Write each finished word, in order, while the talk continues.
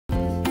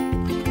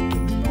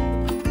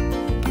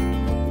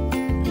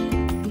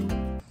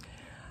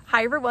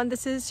Hi everyone,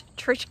 this is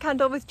Trish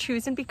Kendall with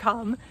Choose and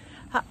Become.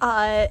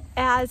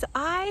 As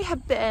I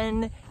have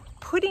been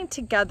putting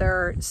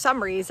together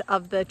summaries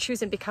of the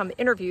Choose and Become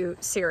interview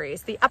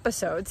series, the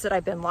episodes that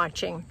I've been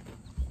launching,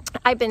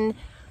 I've been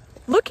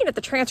looking at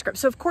the transcript.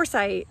 So of course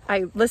I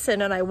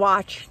listen and I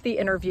watch the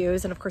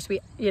interviews, and of course we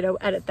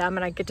edit them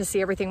and I get to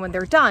see everything when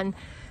they're done.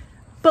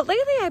 But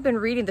lately I've been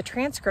reading the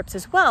transcripts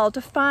as well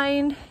to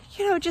find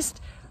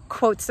just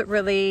quotes that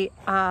really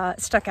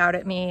stuck out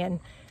at me, and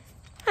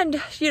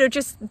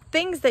just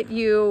things that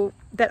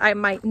I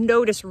might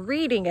notice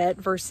reading it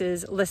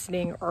versus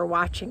listening or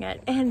watching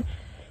it. And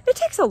it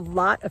takes a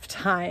lot of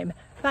time.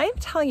 But I am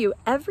telling you,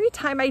 every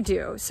time I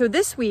do. So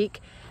this week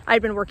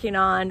I've been working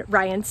on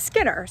Ryan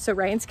Skinner. So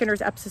Ryan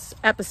Skinner's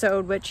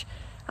episode, which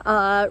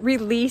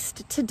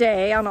released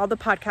today on all the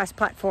podcast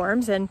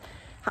platforms, and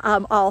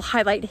I'll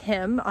highlight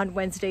him on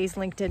Wednesday's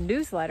LinkedIn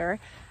newsletter.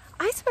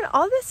 I spent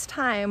all this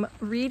time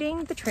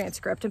reading the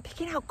transcript and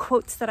picking out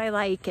quotes that I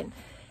like, and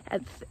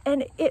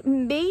it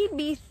made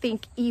me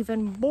think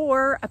even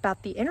more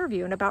about the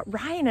interview and about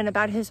Ryan and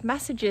about his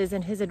messages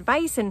and his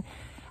advice. And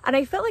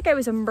I felt like I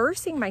was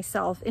immersing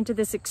myself into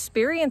this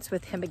experience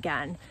with him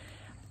again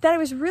that I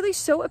was really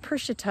so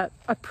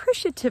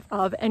appreciative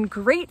of and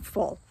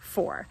grateful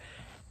for.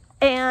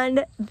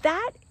 And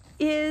that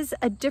is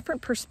a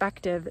different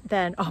perspective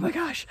than, oh my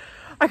gosh,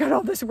 I got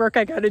all this work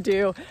I got to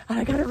do and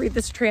I got to read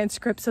this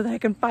transcript so that I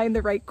can find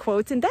the right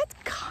quotes. And that's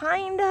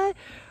kind of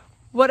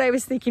what I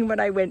was thinking when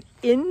I went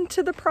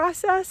into the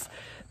process.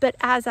 But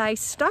as I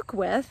stuck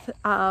with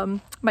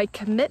my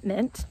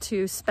commitment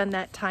to spend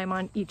that time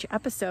on each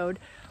episode,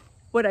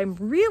 what I'm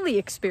really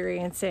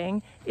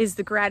experiencing is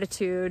the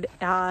gratitude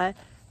that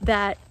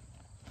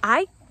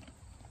I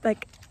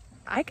get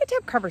to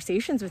have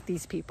conversations with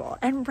these people.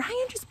 And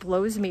Ryan just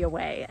blows me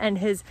away, and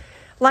his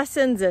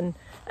lessons and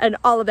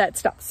all of that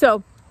stuff.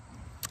 So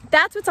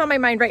that's what's on my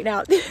mind right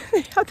now.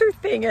 The other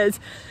thing is,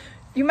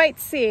 you might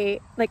see,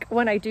 like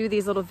when I do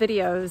these little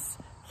videos,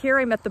 here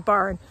I'm at the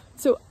barn.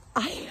 So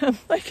I am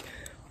like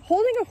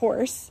holding a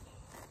horse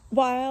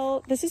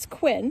while, this is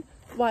Quinn,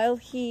 while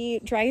he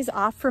dries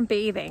off from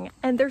bathing.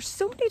 And there's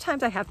so many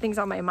times I have things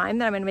on my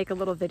mind that I'm gonna make a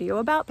little video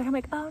about, but I'm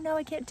like, oh no,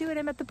 I can't do it,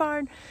 I'm at the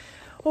barn.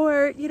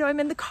 Or, I'm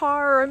in the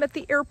car, or I'm at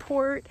the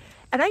airport.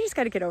 And I just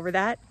gotta get over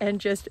that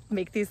and just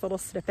make these little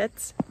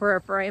snippets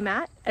wherever I'm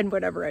at and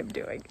whatever I'm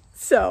doing.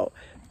 So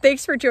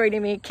thanks for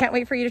joining me. Can't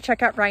wait for you to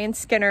check out Ryan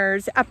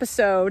Skinner's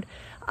episode.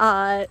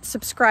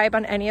 Subscribe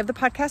on any of the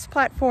podcast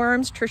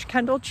platforms, Trish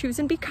Kendall Choose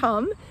and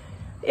Become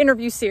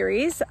interview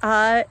series.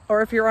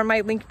 Or if you're on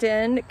my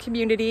LinkedIn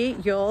community,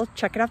 you'll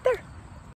check it out there.